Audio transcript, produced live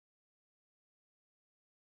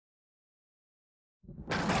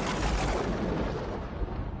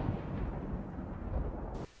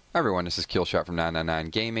Hi everyone, this is Killshot from 999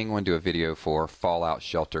 Gaming. I want to do a video for Fallout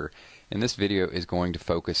Shelter. And this video is going to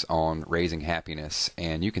focus on raising happiness.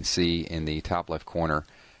 And you can see in the top left corner,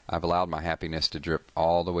 I've allowed my happiness to drip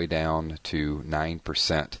all the way down to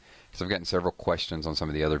 9%. So I've gotten several questions on some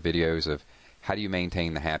of the other videos of how do you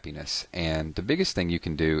maintain the happiness. And the biggest thing you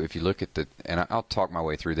can do, if you look at the, and I'll talk my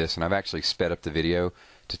way through this, and I've actually sped up the video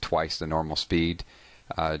to twice the normal speed,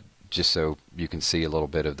 just so you can see a little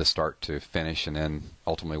bit of the start to finish and then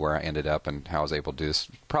ultimately where I ended up and how I was able to do this,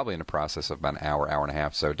 probably in a process of about an hour, hour and a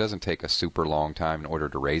half. So it doesn't take a super long time in order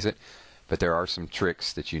to raise it, but there are some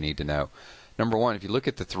tricks that you need to know. Number one, if you look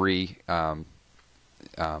at the three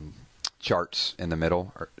charts in the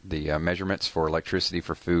middle, or the measurements for electricity,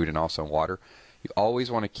 for food, and also water, you always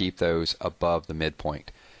want to keep those above the midpoint.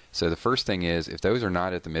 So the first thing is, if those are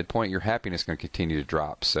not at the midpoint, your happiness is going to continue to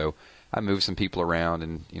drop. So I moved some people around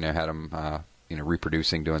and had them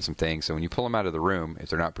reproducing, doing some things. So when you pull them out of the room, if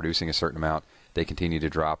they're not producing a certain amount, they continue to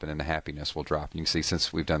drop, and then the happiness will drop. You can see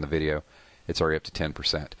since we've done the video, it's already up to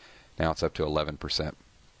 10%. Now it's up to 11%.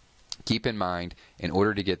 Keep in mind, in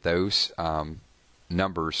order to get those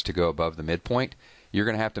numbers to go above the midpoint, you're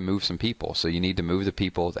going to have to move some people. So you need to move the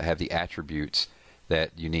people that have the attributes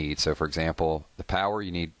that you need. So for example, the power,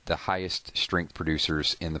 you need the highest strength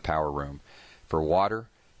producers in the power room. For water,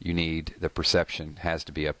 you need the perception, has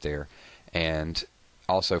to be up there. And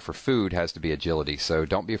also for food, has to be agility. So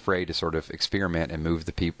don't be afraid to sort of experiment and move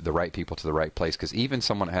the right people to the right place, because even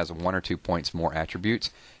someone that has 1 or 2 points more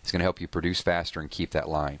attributes is going to help you produce faster and keep that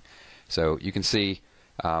line. So you can see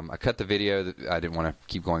I cut the video. I didn't want to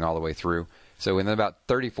keep going all the way through. So in about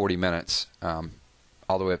 30-40 minutes,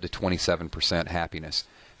 all the way up to 27% happiness.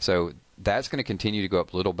 So that's going to continue to go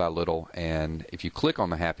up little by little, and if you click on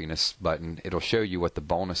the happiness button, it'll show you what the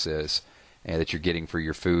bonus is that you're getting for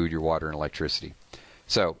your food, your water, and electricity.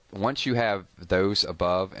 So once you have those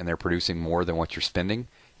above and they're producing more than what you're spending,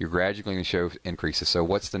 you're gradually going to show increases. So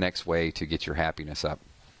what's the next way to get your happiness up?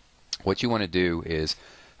 What you want to do is,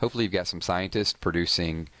 hopefully you've got some scientists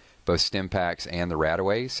producing both stim packs and the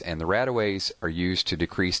radaways, and the radaways are used to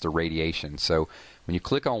decrease the radiation. So when you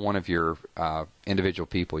click on one of your individual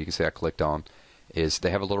people, you can say I clicked on, is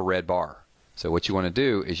they have a little red bar. So what you want to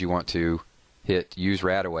do is you want to hit use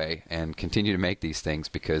radaway and continue to make these things,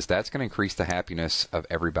 because that's going to increase the happiness of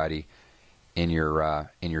everybody in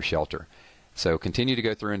your shelter. So continue to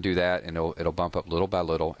go through and do that, and it'll bump up little by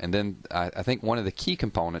little. And then I think one of the key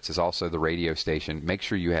components is also the radio station. Make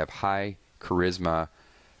sure you have high charisma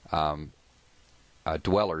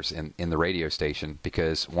dwellers in the radio station,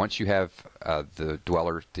 because once you have the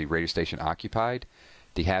radio station occupied,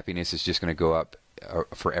 the happiness is just going to go up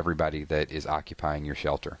for everybody that is occupying your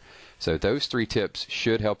shelter. So those 3 tips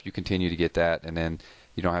should help you continue to get that, and then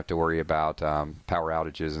you don't have to worry about power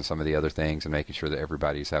outages and some of the other things, and making sure that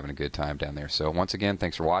everybody's having a good time down there. So once again,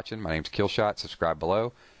 thanks for watching. My name's Killshot. Subscribe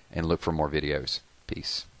below and look for more videos.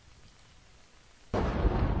 Peace.